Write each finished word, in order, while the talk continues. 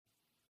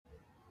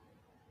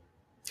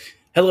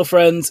Hello,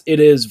 friends. It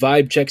is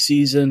Vibe Check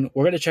season.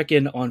 We're going to check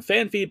in on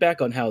fan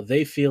feedback on how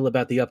they feel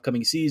about the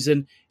upcoming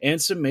season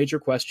and some major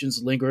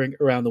questions lingering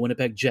around the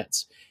Winnipeg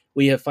Jets.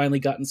 We have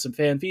finally gotten some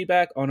fan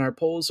feedback on our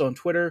polls on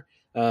Twitter.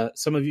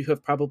 Some of you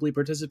have probably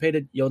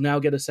participated. You'll now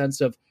get a sense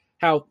of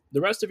how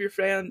the rest of your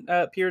fan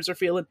peers are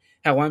feeling,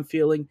 how I'm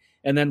feeling,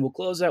 and then we'll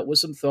close out with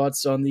some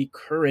thoughts on the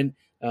current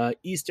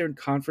Eastern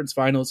Conference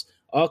Finals,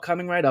 all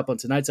coming right up on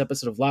tonight's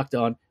episode of Locked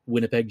On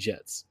Winnipeg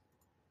Jets.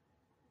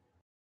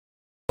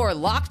 You're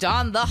Locked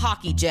On the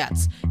Hockey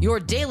Jets, your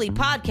daily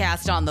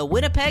podcast on the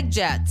Winnipeg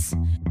Jets.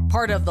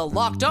 Part of the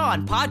Locked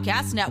On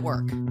Podcast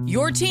Network,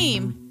 your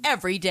team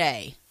every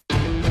day.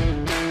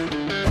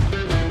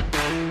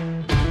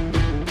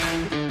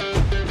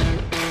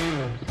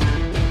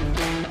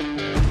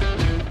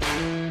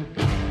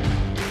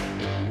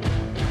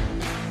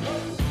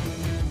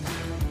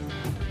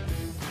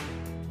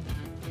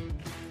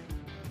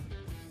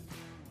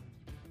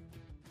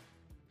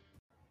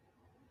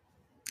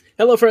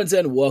 Hello, friends,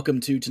 and welcome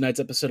to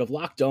tonight's episode of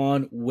Locked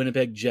On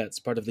Winnipeg Jets,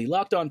 part of the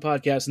Locked On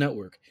Podcast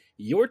Network,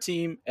 your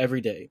team every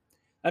day.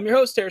 I'm your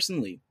host,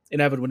 Harrison Lee, an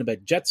avid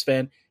Winnipeg Jets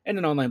fan and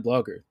an online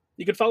blogger.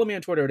 You can follow me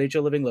on Twitter at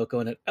HLLivingLoco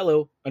and at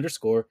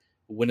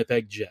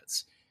LO_Winnipeg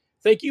Jets.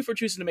 Thank you for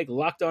choosing to make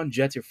Locked On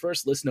Jets your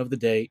first listen of the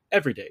day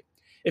every day.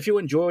 If you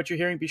enjoy what you're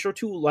hearing, be sure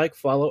to like,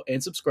 follow,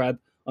 and subscribe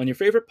on your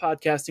favorite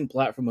podcasting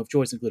platform of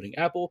choice, including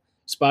Apple,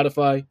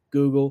 Spotify,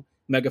 Google,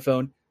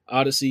 Megaphone,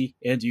 Odyssey,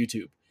 and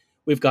YouTube.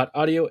 We've got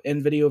audio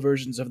and video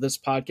versions of this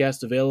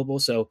podcast available,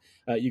 so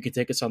you can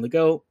take us on the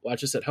go,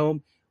 watch us at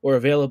home, or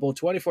available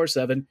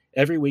 24/7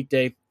 every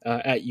weekday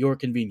at your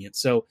convenience.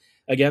 So,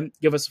 again,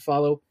 give us a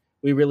follow.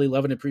 We really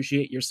love and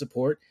appreciate your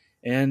support.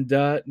 And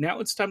now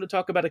it's time to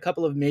talk about a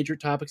couple of major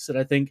topics that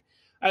I think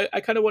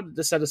I kind of wanted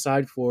to set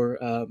aside for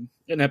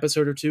an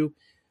episode or two.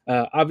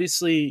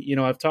 Obviously,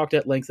 I've talked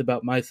at length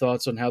about my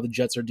thoughts on how the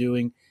Jets are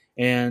doing,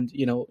 and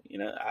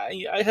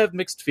I have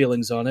mixed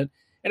feelings on it.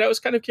 And I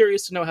was kind of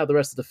curious to know how the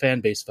rest of the fan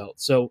base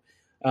felt. So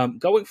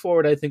going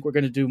forward, I think we're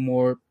going to do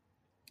more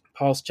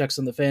pulse checks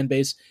on the fan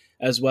base,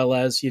 as well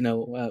as,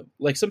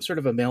 like some sort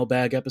of a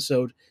mailbag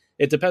episode.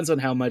 It depends on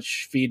how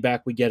much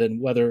feedback we get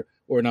and whether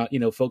or not,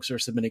 folks are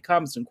submitting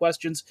comments and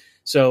questions.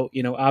 So,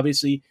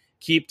 obviously,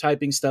 keep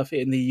typing stuff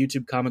in the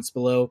YouTube comments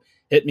below.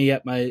 Hit me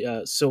at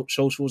my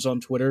socials on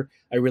Twitter.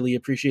 I really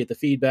appreciate the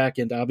feedback.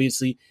 And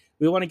obviously,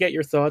 we want to get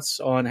your thoughts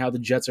on how the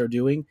Jets are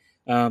doing.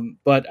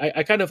 But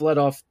I kind of let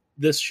off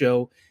this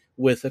show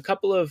with a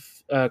couple of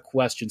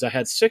questions. I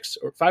had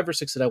five or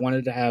six that I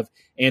wanted to have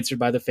answered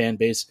by the fan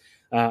base.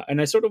 And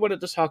I sort of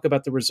wanted to talk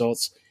about the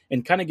results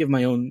and kind of give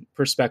my own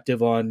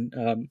perspective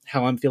on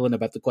how I'm feeling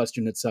about the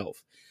question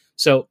itself.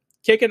 So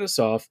kicking us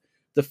off,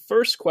 the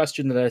first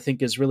question that I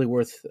think is really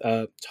worth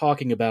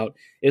talking about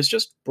is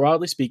just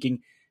broadly speaking,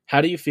 how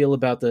do you feel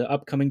about the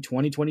upcoming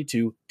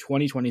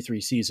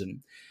 2022-2023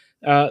 season?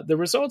 The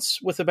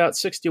results with about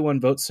 61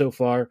 votes so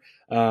far,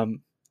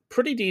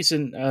 pretty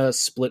decent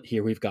split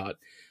here we've got.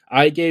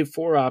 I gave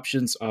four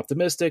options: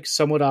 optimistic,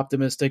 somewhat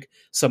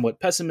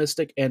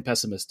pessimistic, and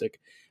pessimistic.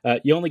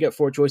 You only get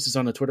four choices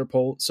on a Twitter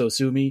poll, so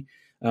sue me.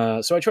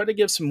 So I tried to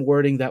give some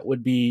wording that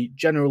would be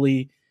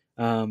generally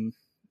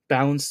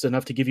balanced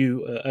enough to give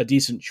you a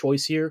decent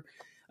choice here.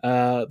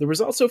 The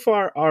results so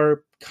far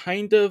are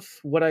kind of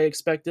what I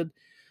expected.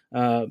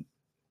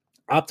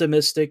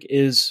 Optimistic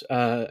is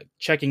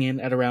checking in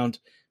at around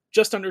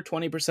just under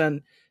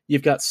 20%.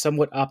 You've got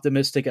somewhat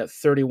optimistic at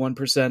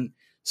 31%,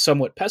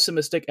 somewhat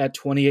pessimistic at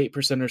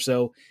 28% or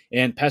so,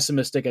 and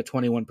pessimistic at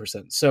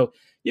 21%. So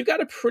you've got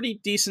a pretty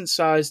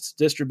decent-sized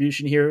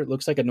distribution here. It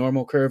looks like a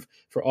normal curve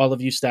for all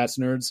of you stats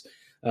nerds.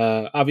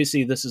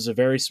 Obviously, this is a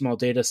very small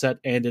data set,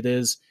 and it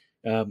is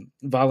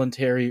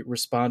voluntary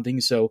responding.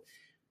 So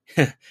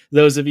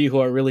those of you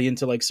who are really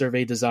into like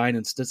survey design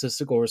and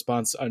statistical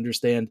response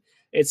understand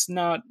it's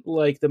not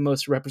like the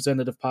most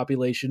representative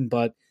population,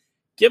 but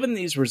given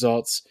these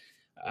results,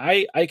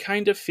 I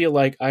kind of feel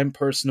like I'm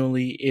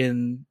personally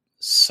in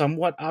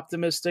somewhat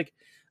optimistic.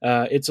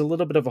 It's a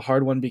little bit of a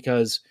hard one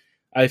because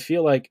I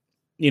feel like,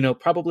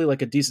 probably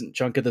like a decent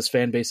chunk of this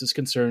fan base is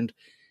concerned.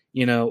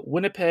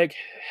 Winnipeg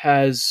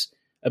has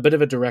a bit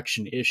of a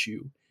direction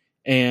issue.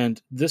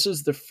 And this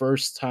is the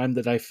first time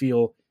that I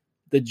feel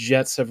the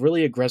Jets have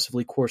really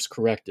aggressively course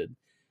corrected.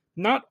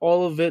 Not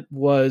all of it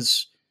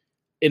was,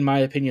 in my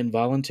opinion,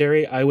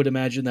 voluntary. I would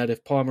imagine that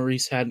if Paul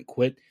Maurice hadn't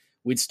quit,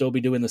 we'd still be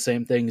doing the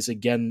same things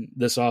again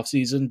this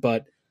offseason.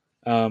 But,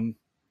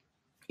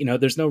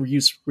 there's no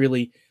use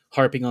really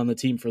harping on the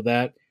team for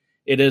that.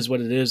 It is what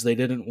it is. They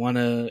didn't want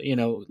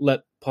to,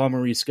 let Paul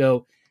Maurice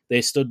go.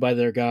 They stood by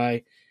their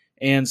guy.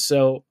 And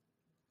so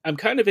I'm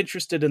kind of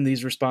interested in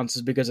these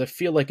responses because I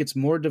feel like it's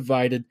more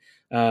divided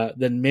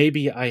than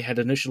maybe I had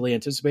initially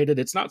anticipated.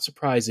 It's not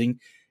surprising.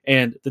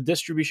 And the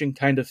distribution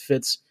kind of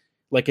fits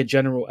like a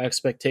general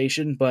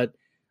expectation, but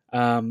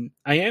I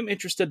am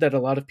interested that a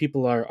lot of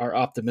people are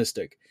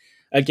optimistic.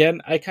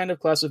 Again, I kind of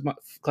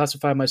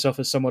classify myself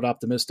as somewhat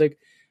optimistic.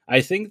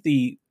 I think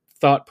the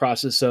thought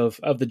process of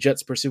the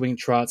Jets pursuing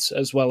Trotz,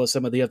 as well as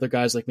some of the other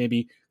guys like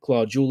maybe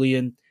Claude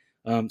Julien,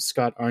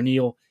 Scott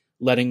Arniel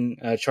letting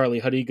Charlie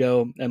Huddy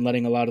go and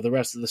letting a lot of the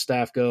rest of the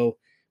staff go,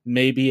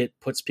 maybe it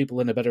puts people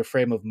in a better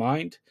frame of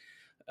mind.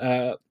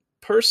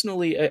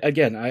 Personally,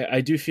 again,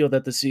 I do feel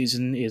that the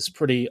season is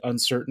pretty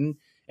uncertain,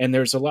 and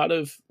there's a lot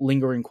of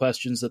lingering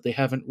questions that they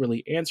haven't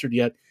really answered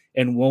yet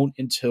and won't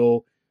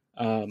until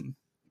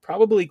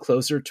probably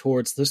closer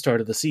towards the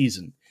start of the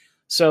season.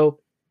 So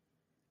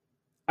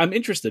I'm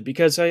interested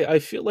because I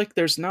feel like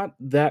there's not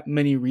that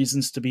many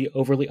reasons to be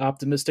overly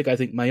optimistic. I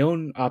think my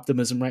own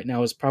optimism right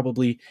now is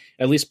probably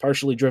at least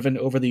partially driven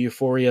over the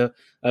euphoria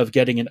of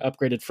getting an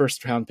upgraded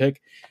first round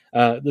pick,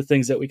 the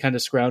things that we kind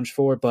of scrounged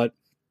for. But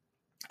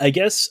I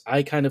guess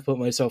I kind of put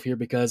myself here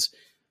because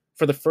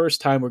for the first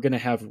time, we're going to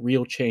have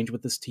real change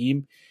with this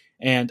team.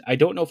 And I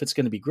don't know if it's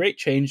going to be great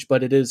change,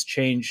 but it is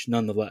change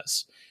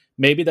nonetheless.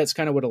 Maybe that's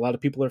kind of what a lot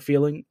of people are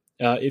feeling.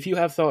 If you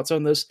have thoughts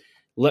on this,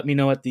 let me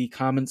know at the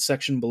comments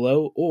section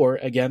below, or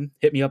again,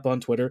 hit me up on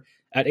Twitter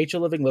at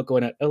HLivingLoco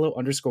and at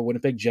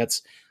LO_Winnipeg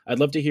Jets. I'd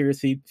love to hear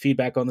your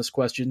feedback on this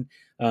question.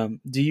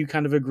 Do you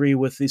kind of agree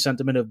with the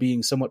sentiment of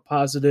being somewhat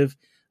positive?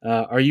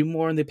 Are you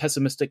more in the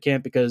pessimistic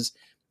camp? Because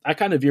I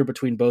kind of veer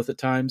between both at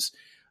times.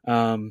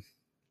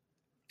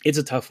 It's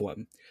a tough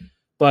one.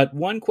 But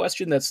one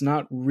question that's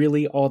not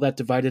really all that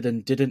divided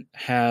and didn't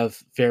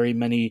have very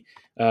many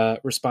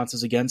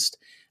responses against,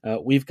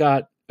 we've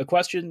got a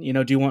question,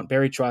 do you want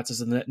Barry Trotz as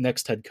the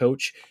next head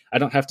coach? I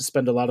don't have to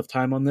spend a lot of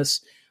time on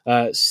this.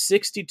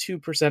 62%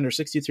 or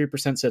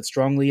 63% said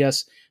strongly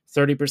yes,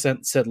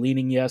 30% said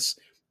leaning yes,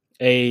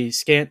 a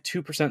scant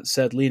 2%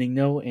 said leaning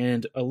no,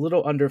 and a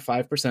little under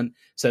 5%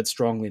 said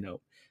strongly no.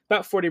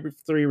 About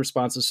 43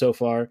 responses so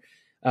far.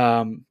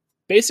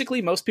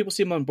 Basically, most people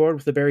seem on board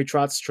with the Barry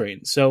Trotz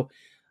train. So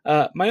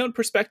my own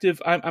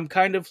perspective, I'm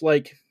kind of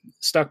like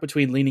stuck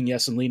between leaning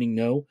yes and leaning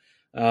no.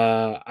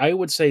 I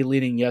would say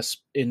leaning yes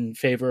in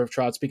favor of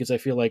Trotz because I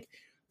feel like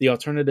the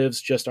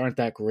alternatives just aren't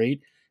that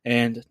great.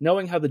 And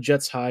knowing how the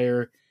Jets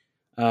hire,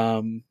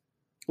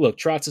 look,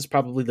 Trotz is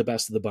probably the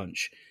best of the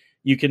bunch.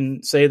 You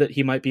can say that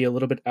he might be a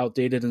little bit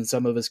outdated in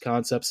some of his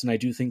concepts, and I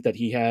do think that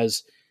he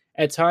has,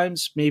 at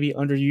times, maybe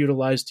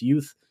underutilized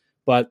youth.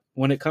 But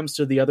when it comes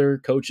to the other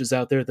coaches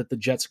out there that the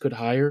Jets could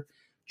hire,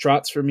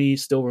 Trotz, for me,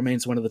 still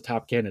remains one of the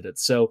top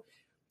candidates. So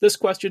this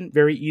question,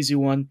 very easy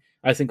one.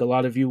 I think a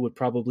lot of you would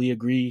probably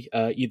agree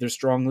either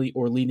strongly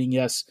or leaning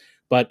yes.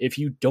 But if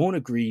you don't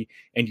agree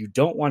and you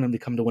don't want him to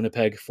come to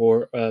Winnipeg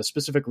for a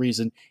specific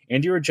reason,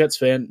 and you're a Jets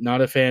fan,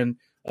 not a fan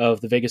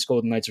of the Vegas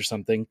Golden Knights or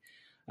something,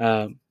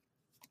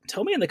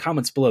 tell me in the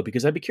comments below,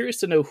 because I'd be curious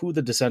to know who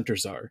the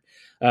dissenters are.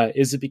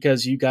 Is it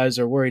because you guys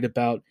are worried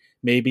about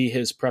maybe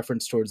his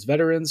preference towards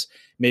veterans?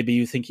 Maybe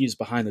you think he's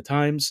behind the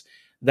times?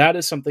 That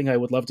is something I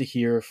would love to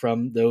hear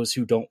from those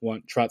who don't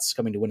want Trotz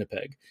coming to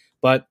Winnipeg.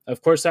 But,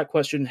 of course, that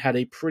question had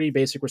a pretty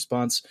basic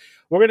response.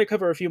 We're going to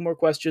cover a few more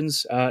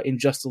questions in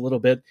just a little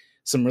bit,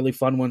 some really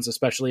fun ones,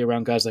 especially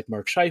around guys like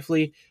Mark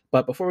Scheifele.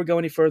 But before we go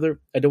any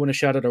further, I do want to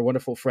shout out our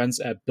wonderful friends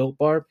at Built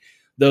Bar.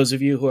 Those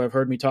of you who have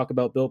heard me talk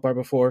about Built Bar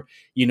before,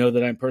 you know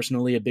that I'm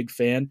personally a big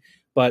fan.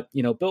 But,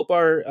 Built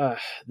Bar,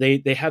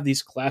 they have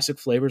these classic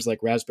flavors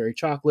like raspberry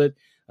chocolate,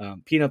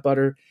 peanut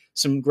butter,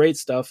 some great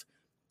stuff.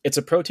 It's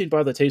a protein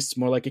bar that tastes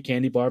more like a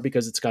candy bar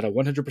because it's got a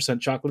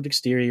 100% chocolate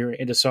exterior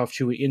and a soft,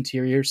 chewy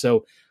interior.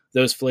 So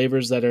those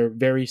flavors that are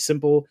very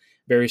simple,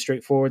 very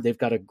straightforward, they've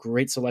got a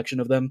great selection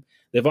of them.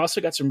 They've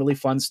also got some really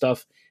fun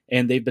stuff,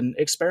 and they've been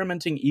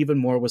experimenting even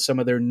more with some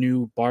of their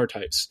new bar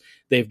types.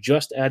 They've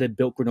just added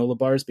Built granola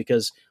bars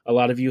because a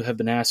lot of you have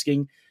been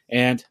asking,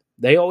 and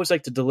they always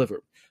like to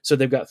deliver. So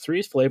they've got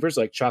 3 flavors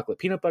like chocolate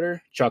peanut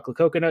butter, chocolate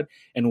coconut,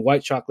 and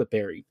white chocolate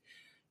berry.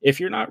 If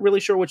you're not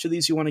really sure which of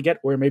these you want to get,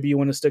 or maybe you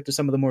want to stick to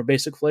some of the more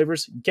basic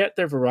flavors, get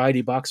their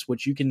variety box,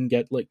 which you can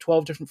get like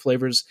 12 different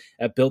flavors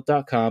at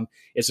Built.com.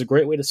 It's a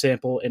great way to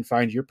sample and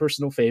find your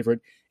personal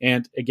favorite.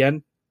 And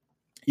again,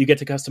 you get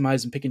to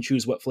customize and pick and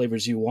choose what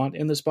flavors you want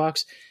in this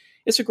box.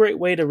 It's a great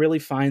way to really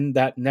find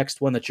that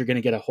next one that you're going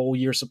to get a whole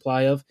year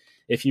supply of.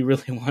 If you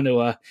really want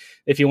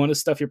to,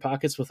 stuff your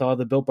pockets with all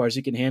the Built Bars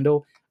you can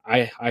handle,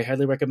 I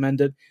highly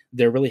recommend it.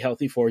 They're really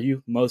healthy for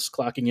you, most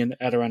clocking in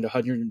at around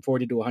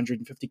 140 to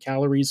 150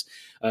 calories,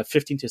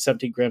 15 to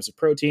 17 grams of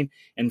protein,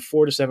 and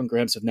 4 to 7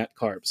 grams of net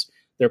carbs.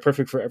 They're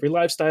perfect for every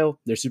lifestyle,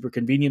 they're super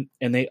convenient,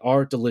 and they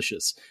are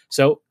delicious.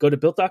 So go to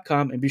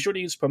Built.com and be sure to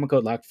use promo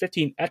code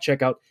LOCKED15 at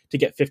checkout to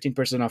get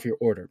 15% off your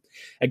order.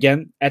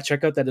 Again, at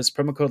checkout, that is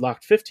promo code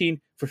LOCKED15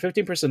 for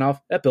 15%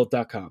 off at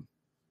Built.com.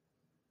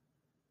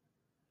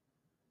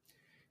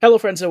 Hello,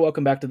 friends, and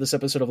welcome back to this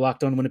episode of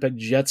Locked On Winnipeg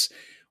Jets.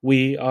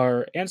 We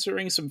are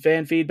answering some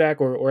fan feedback,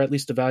 or at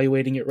least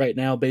evaluating it right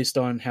now based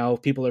on how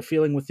people are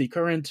feeling with the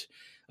current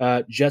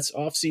Jets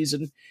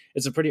offseason.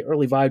 It's a pretty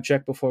early vibe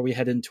check before we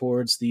head in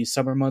towards the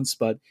summer months,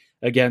 but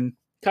again,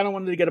 kind of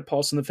wanted to get a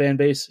pulse on the fan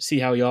base, see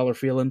how y'all are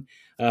feeling.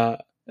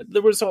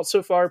 The results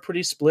so far,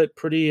 pretty split,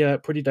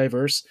 pretty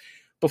diverse.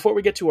 Before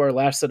we get to our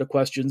last set of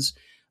questions,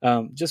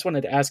 just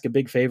wanted to ask a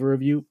big favor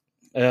of you.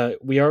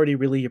 We already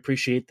really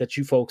appreciate that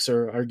you folks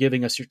are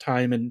giving us your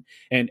time and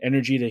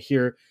energy to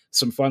hear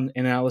some fun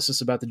analysis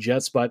about the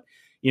Jets. But,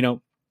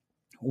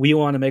 we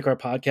want to make our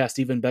podcast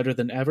even better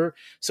than ever.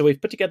 So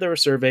we've put together a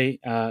survey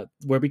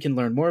where we can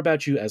learn more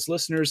about you as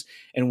listeners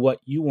and what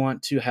you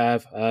want to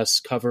have us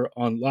cover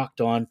on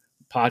Locked On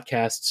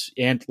podcasts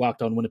and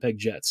Locked On Winnipeg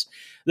Jets.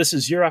 This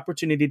is your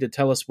opportunity to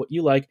tell us what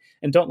you like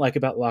and don't like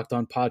about Locked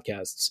On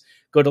podcasts.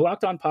 Go to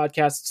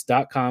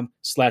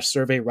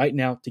lockedonpodcasts.com/survey right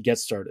now to get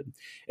started.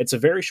 It's a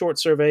very short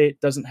survey.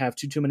 It doesn't have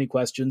too many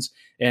questions.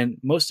 And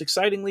most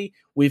excitingly,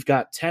 we've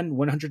got 10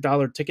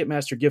 $100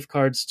 Ticketmaster gift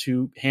cards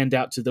to hand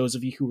out to those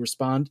of you who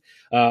respond.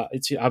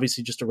 It's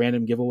obviously just a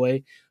random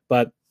giveaway,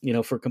 but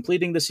for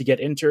completing this, you get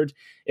entered.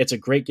 It's a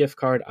great gift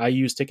card. I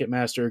use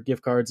Ticketmaster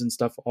gift cards and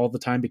stuff all the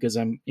time because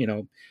I'm,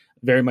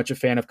 very much a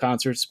fan of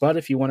concerts. But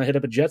if you want to hit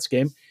up a Jets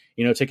game,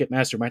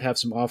 Ticketmaster might have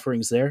some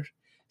offerings there.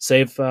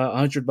 Save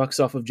 $100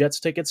 off of Jets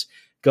tickets.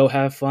 Go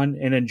have fun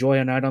and enjoy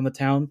a night on the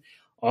town.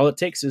 All it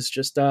takes is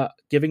just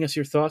giving us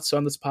your thoughts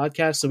on this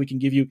podcast so we can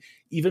give you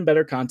even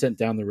better content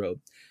down the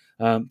road.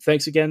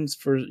 Thanks again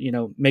for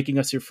making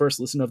us your first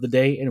listen of the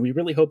day, and we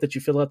really hope that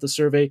you fill out the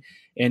survey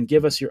and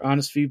give us your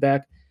honest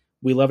feedback.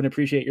 We love and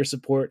appreciate your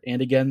support.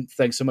 And again,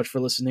 thanks so much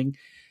for listening.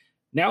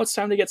 Now it's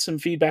time to get some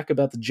feedback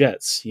about the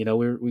Jets.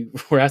 We're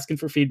asking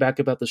for feedback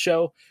about the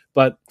show,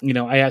 but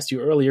I asked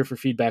you earlier for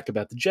feedback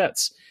about the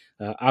Jets.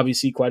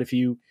 Obviously, quite a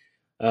few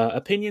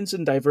opinions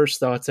and diverse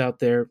thoughts out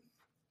there.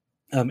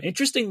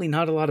 Interestingly,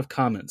 not a lot of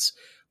comments.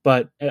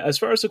 But as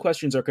far as the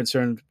questions are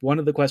concerned, one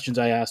of the questions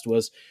I asked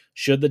was,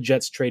 should the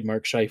Jets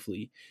trademark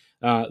Scheifele?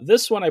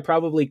 This one I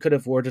probably could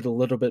have worded a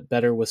little bit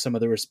better with some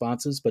of the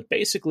responses, but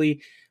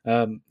basically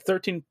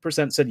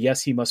 13% said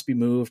yes, he must be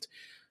moved.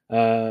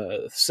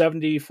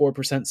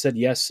 74% said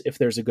yes if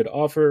there's a good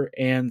offer,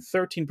 and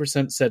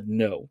 13% said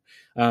no.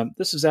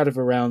 This is out of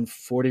around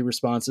 40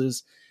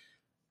 responses.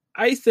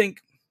 I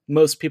think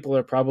most people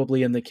are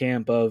probably in the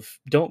camp of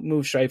don't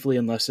move Scheifele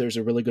unless there's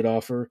a really good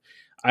offer.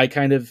 I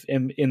kind of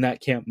am in that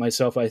camp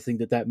myself. I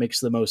think that makes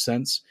the most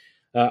sense.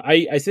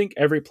 I think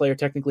every player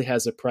technically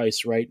has a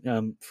price, right,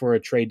 for a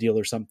trade deal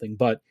or something.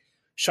 But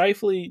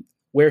Scheifele,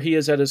 where he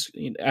is at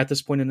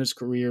this point in his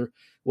career,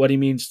 what he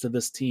means to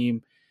this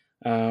team,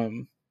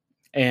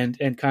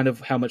 and kind of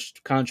how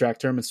much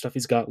contract term and stuff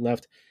he's got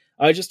left,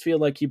 I just feel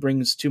like he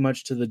brings too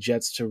much to the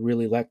Jets to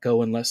really let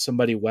go unless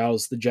somebody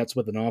wows the Jets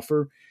with an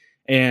offer.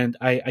 And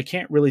I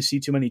can't really see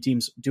too many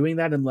teams doing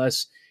that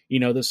unless,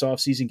 this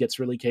offseason gets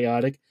really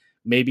chaotic.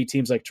 Maybe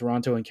teams like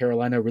Toronto and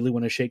Carolina really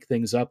want to shake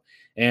things up,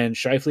 and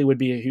Scheifele would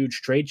be a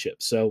huge trade chip.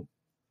 So,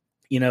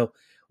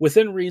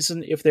 within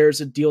reason, if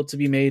there's a deal to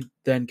be made,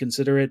 then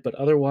consider it. But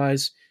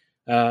otherwise,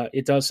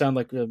 it does sound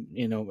like,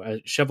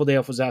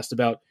 Cheveldayoff was asked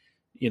about,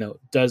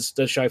 does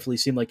Scheifele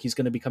seem like he's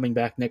going to be coming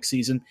back next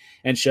season?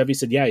 And Chevy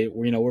said, yeah,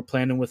 we're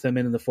planning with him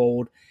in the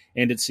fold,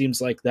 and it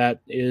seems like that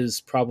is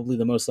probably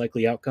the most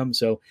likely outcome.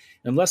 So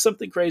unless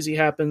something crazy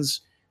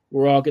happens,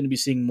 we're all going to be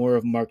seeing more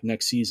of Mark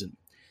next season.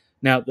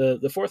 Now,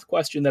 the fourth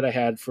question that I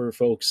had for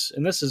folks,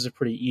 and this is a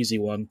pretty easy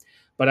one,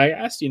 but I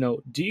asked,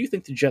 do you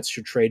think the Jets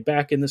should trade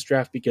back in this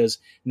draft because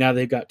now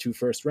they've got 2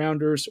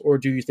 first-rounders, or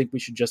do you think we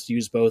should just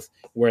use both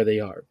where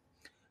they are?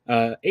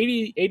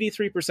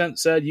 83%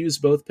 said use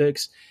both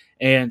picks,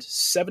 and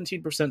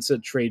 17%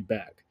 said trade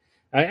back.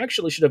 I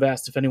actually should have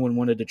asked if anyone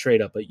wanted to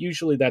trade up, but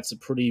usually that's a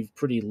pretty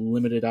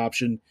limited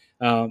option.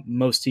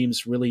 Most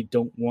teams really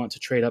don't want to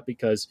trade up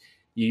because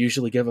you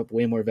usually give up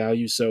way more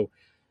value. So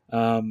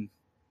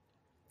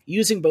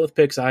using both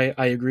picks, I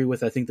agree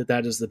with. I think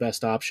that is the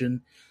best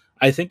option.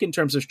 I think in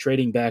terms of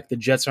trading back, the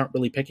Jets aren't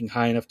really picking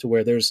high enough to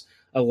where there's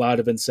a lot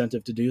of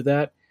incentive to do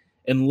that,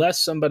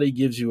 unless somebody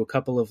gives you a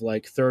couple of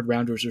like third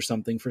rounders or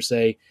something for,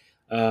 say,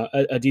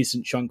 a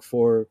decent chunk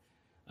for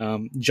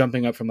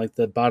jumping up from like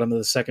the bottom of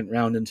the second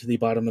round into the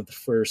bottom of the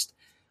first.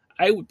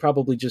 I would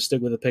probably just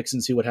stick with the picks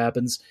and see what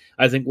happens.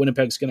 I think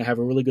Winnipeg's going to have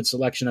a really good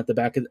selection at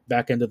the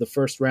back end of the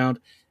first round.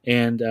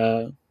 And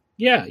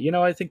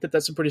I think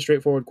that's a pretty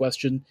straightforward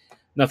question.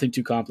 Nothing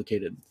too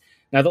complicated.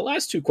 Now, the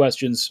last 2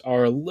 questions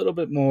are a little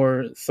bit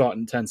more thought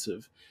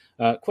intensive.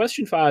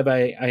 Question 5,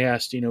 I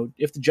asked,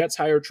 if the Jets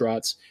hire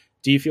Trotz,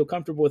 do you feel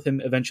comfortable with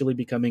him eventually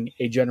becoming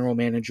a general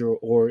manager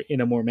or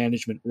in a more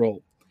management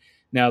role?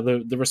 Now,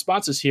 the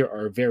responses here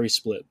are very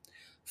split.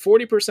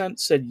 40%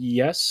 said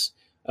yes,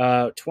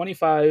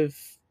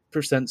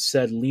 25%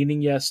 said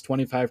leaning yes,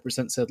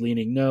 25% said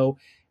leaning no,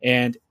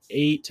 and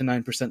 8 to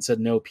 9% said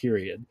no,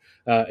 period.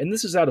 And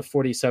this is out of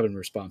 47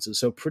 responses,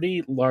 so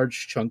pretty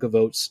large chunk of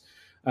votes.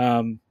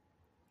 I'm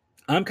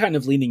kind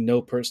of leaning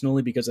no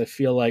personally because I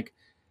feel like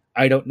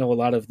I don't know a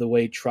lot of the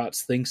way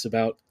Trotz thinks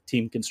about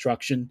team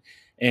construction.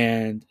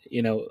 And,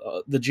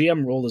 the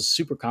GM role is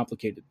super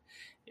complicated.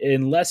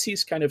 Unless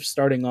he's kind of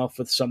starting off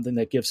with something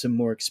that gives him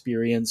more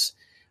experience,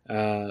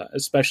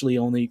 especially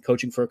only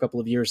coaching for a couple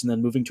of years and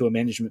then moving to a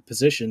management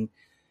position,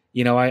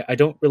 I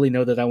don't really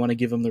know that I want to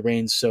give him the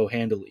reins so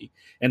handily.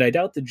 And I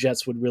doubt the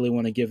Jets would really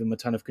want to give him a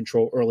ton of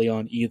control early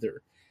on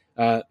either.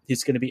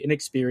 He's going to be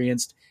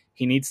inexperienced.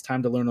 He needs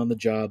time to learn on the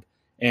job.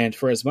 And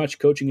for as much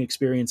coaching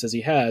experience as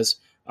he has,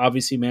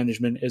 obviously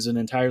management is an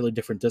entirely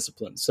different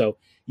discipline. So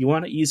you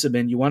want to ease him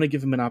in. You want to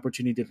give him an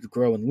opportunity to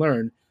grow and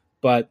learn.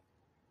 But,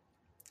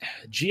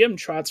 GM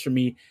Trotz, for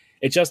me,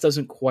 it just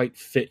doesn't quite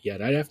fit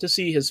yet. I'd have to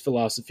see his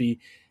philosophy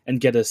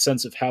and get a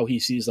sense of how he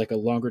sees like a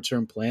longer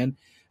term plan.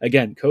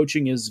 Again,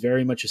 coaching is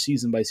very much a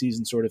season by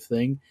season sort of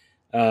thing.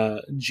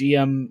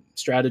 GM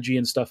strategy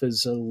and stuff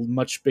is a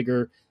much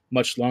bigger,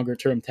 much longer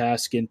term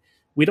task, and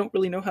we don't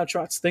really know how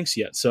Trotz thinks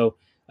yet. So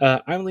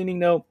I'm leaning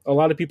no. A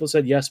lot of people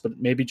said yes, but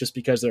maybe just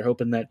because they're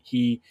hoping that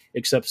he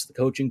accepts the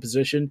coaching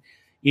position.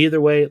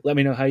 Either way, let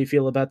me know how you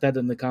feel about that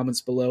in the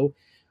comments below.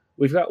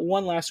 We've got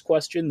one last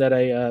question that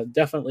I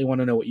definitely want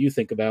to know what you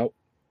think about,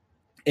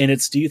 and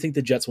it's, do you think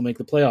the Jets will make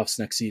the playoffs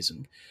next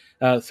season?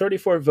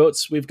 34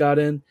 votes we've got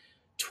in.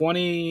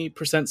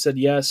 20% said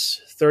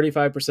yes,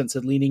 35%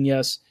 said leaning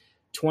yes,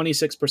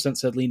 26%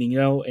 said leaning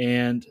no,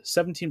 and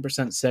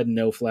 17% said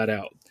no flat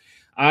out.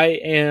 I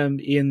am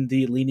in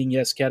the leaning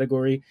yes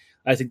category.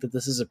 I think that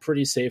this is a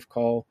pretty safe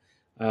call.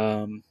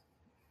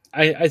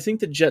 I think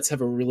the Jets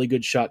have a really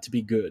good shot to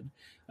be good.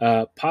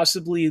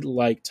 Possibly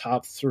like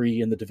top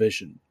 3 in the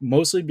division,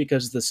 mostly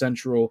because the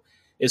Central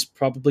is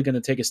probably going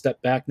to take a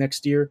step back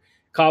next year.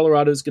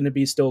 Colorado is going to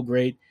be still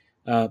great,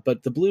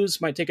 but the Blues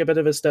might take a bit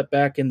of a step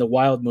back, and the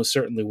Wild most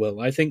certainly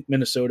will. I think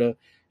Minnesota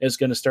is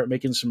going to start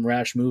making some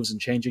rash moves and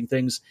changing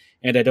things,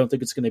 and I don't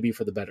think it's going to be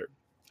for the better.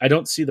 I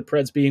don't see the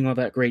Preds being all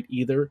that great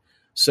either,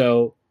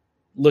 so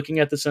looking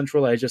at the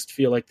Central, I just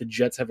feel like the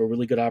Jets have a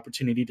really good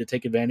opportunity to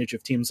take advantage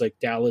of teams like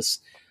Dallas,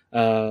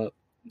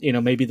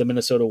 maybe the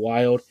Minnesota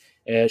Wild,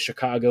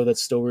 Chicago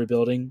that's still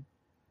rebuilding.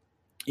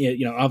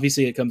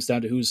 Obviously it comes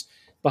down to who's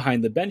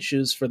behind the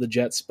benches for the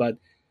Jets, but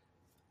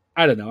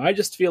I don't know. I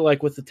just feel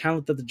like with the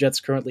talent that the Jets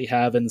currently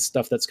have and the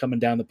stuff that's coming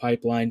down the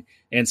pipeline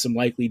and some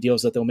likely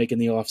deals that they'll make in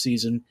the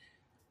offseason,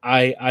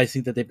 I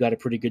think that they've got a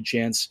pretty good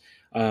chance.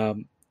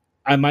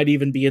 I might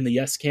even be in the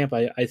yes camp.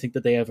 I think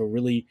that they have a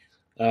really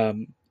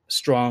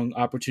strong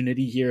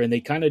opportunity here, and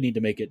they kind of need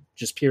to make it,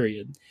 just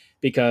period,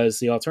 because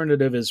the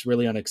alternative is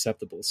really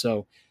unacceptable.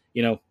 So,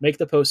 make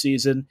the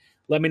postseason.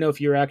 Let me know if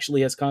you're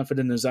actually as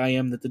confident as I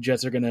am that the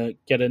Jets are going to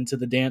get into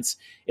the dance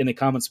in the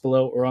comments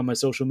below or on my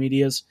social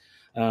medias.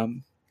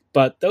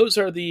 But those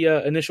are the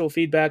initial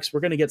feedbacks. We're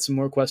going to get some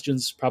more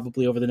questions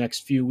probably over the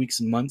next few weeks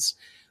and months.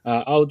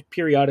 I'll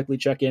periodically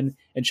check in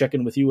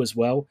with you as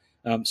well.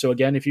 So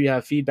again, if you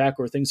have feedback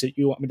or things that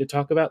you want me to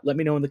talk about, let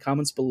me know in the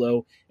comments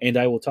below, and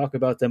I will talk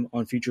about them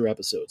on future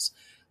episodes.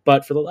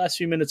 But for the last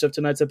few minutes of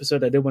tonight's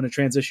episode, I did want to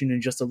transition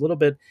in just a little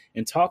bit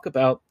and talk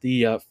about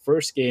the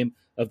first game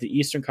of the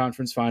Eastern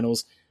Conference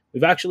Finals.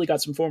 We've actually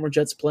got some former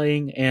Jets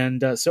playing,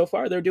 and so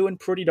far they're doing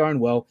pretty darn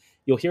well.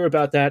 You'll hear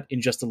about that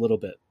in just a little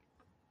bit.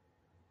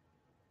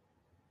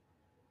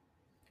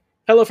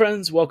 Hello,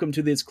 friends. Welcome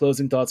to these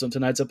closing thoughts on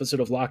tonight's episode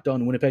of Locked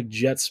On Winnipeg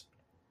Jets.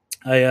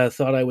 I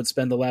thought I would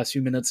spend the last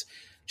few minutes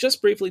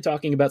just briefly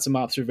talking about some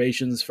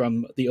observations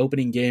from the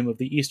opening game of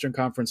the Eastern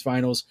Conference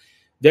Finals.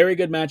 Very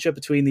good matchup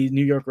between the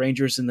New York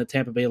Rangers and the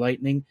Tampa Bay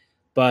Lightning.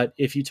 But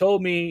if you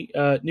told me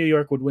New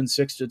York would win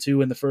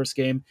 6-2 in the first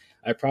game,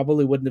 I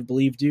probably wouldn't have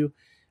believed you.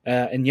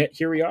 And yet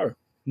here we are.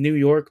 New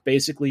York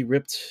basically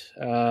ripped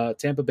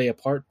Tampa Bay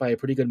apart by a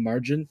pretty good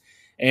margin.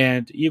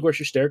 And Igor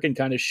Shesterkin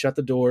kind of shut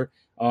the door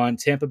on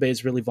Tampa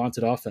Bay's really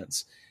vaunted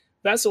offense.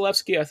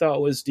 Vasilevsky, I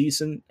thought, was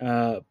decent,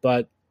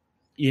 but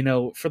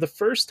for the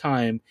first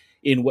time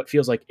in what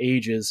feels like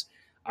ages,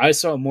 I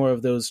saw more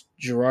of those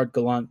Gerard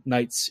Gallant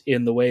nights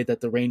in the way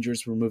that the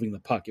Rangers were moving the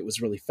puck. It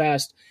was really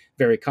fast,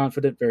 very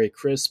confident, very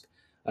crisp.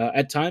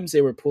 At times,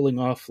 they were pulling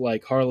off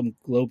like Harlem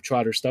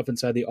Globetrotter stuff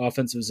inside the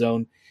offensive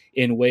zone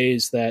in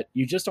ways that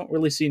you just don't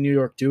really see New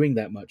York doing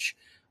that much.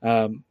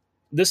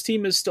 This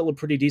team is still a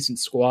pretty decent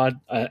squad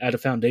at a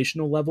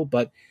foundational level,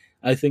 but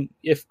I think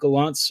if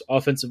Gallant's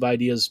offensive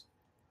ideas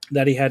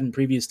that he had in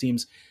previous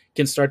teams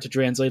can start to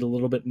translate a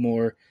little bit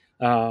more,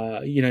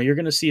 you're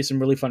going to see some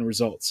really fun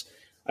results.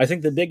 I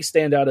think the big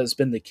standout has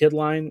been the kid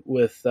line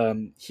with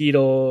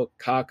Chytil,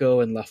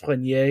 Kakko, and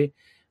Lafreniere.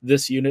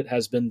 This unit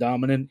has been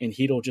dominant, and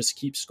Chytil just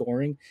keeps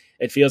scoring.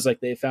 It feels like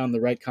they found the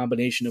right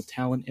combination of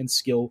talent and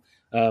skill,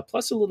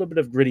 plus a little bit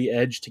of gritty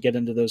edge to get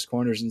into those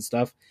corners and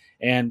stuff,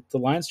 and the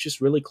line's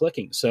just really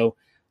clicking. So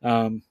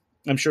I'm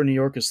sure New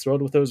York is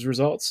thrilled with those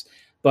results.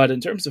 But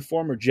in terms of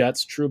former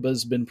Jets,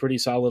 Trouba's been pretty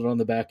solid on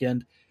the back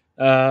end.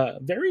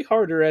 Very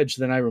harder edge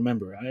than I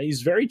remember.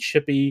 He's very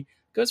chippy,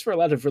 goes for a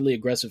lot of really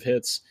aggressive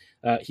hits.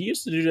 He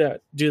used to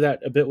do that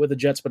a bit with the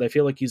Jets, but I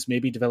feel like he's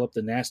maybe developed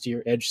a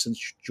nastier edge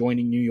since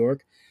joining New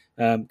York.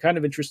 Kind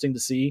of interesting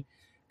to see.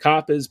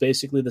 Copp is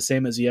basically the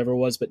same as he ever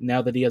was, but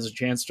now that he has a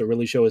chance to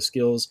really show his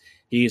skills,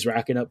 he's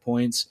racking up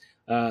points.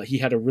 He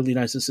had a really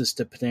nice assist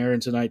to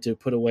Panarin tonight to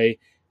put away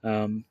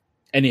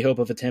any hope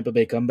of a Tampa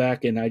Bay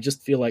comeback, and I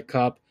just feel like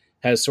Copp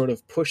has sort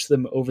of pushed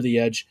them over the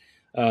edge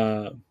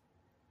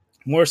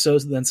more so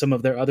than some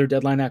of their other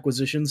deadline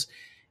acquisitions.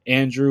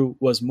 Andrew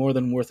was more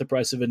than worth the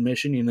price of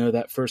admission.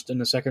 That first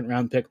and the second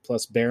round pick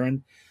plus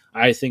Barron,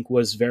 I think,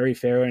 was very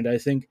fair, and I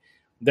think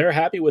they're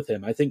happy with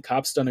him. I think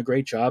Kopp's done a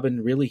great job,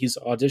 and really he's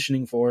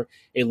auditioning for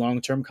a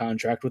long-term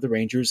contract with the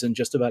Rangers and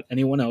just about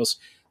anyone else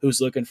who's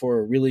looking for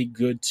a really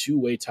good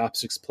two-way top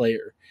six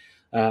player.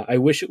 I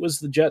wish it was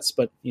the Jets,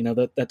 but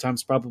that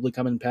time's probably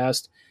coming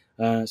past.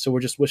 So we're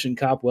just wishing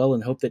Copp well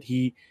and hope that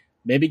he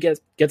maybe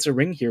gets a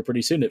ring here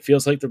pretty soon. It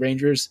feels like the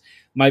Rangers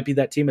might be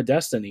that team of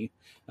destiny.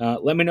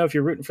 Let me know if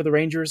you're rooting for the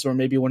Rangers or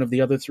maybe one of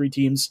the other three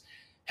teams.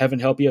 Heaven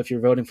help you if you're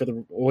voting for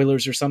the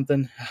Oilers or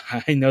something.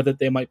 I know that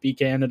they might be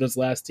Canada's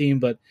last team,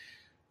 but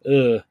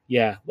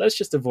yeah, let's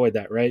just avoid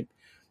that, right?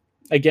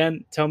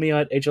 Again, tell me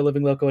at HL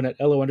Living Loco and at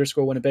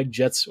LO_Winnipeg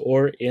Jets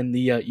or in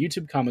the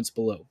YouTube comments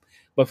below.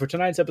 But for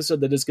tonight's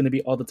episode, that is going to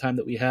be all the time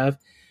that we have.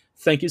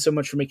 Thank you so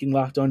much for making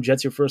Locked On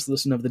Jets your first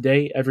listen of the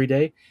day every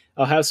day.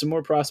 I'll have some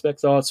more prospect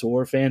thoughts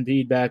or fan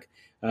feedback,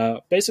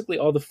 basically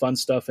all the fun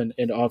stuff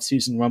and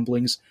off-season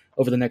rumblings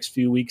over the next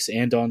few weeks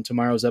and on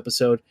tomorrow's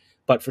episode.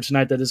 But for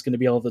tonight, that is going to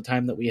be all the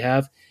time that we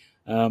have.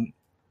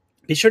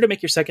 Be sure to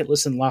make your second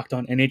listen Locked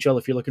On NHL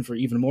if you're looking for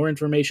even more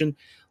information.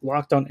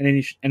 Locked On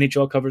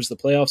NHL covers the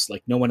playoffs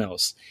like no one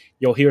else.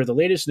 You'll hear the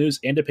latest news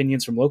and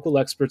opinions from local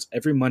experts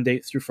every Monday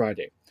through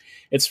Friday.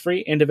 It's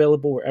free and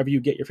available wherever you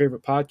get your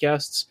favorite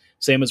podcasts,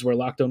 same as where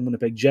Locked On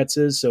Winnipeg Jets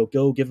is, so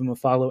go give them a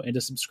follow and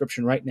a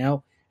subscription right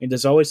now. And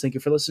as always, thank you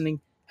for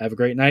listening. Have a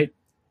great night,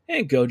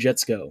 and go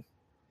Jets go.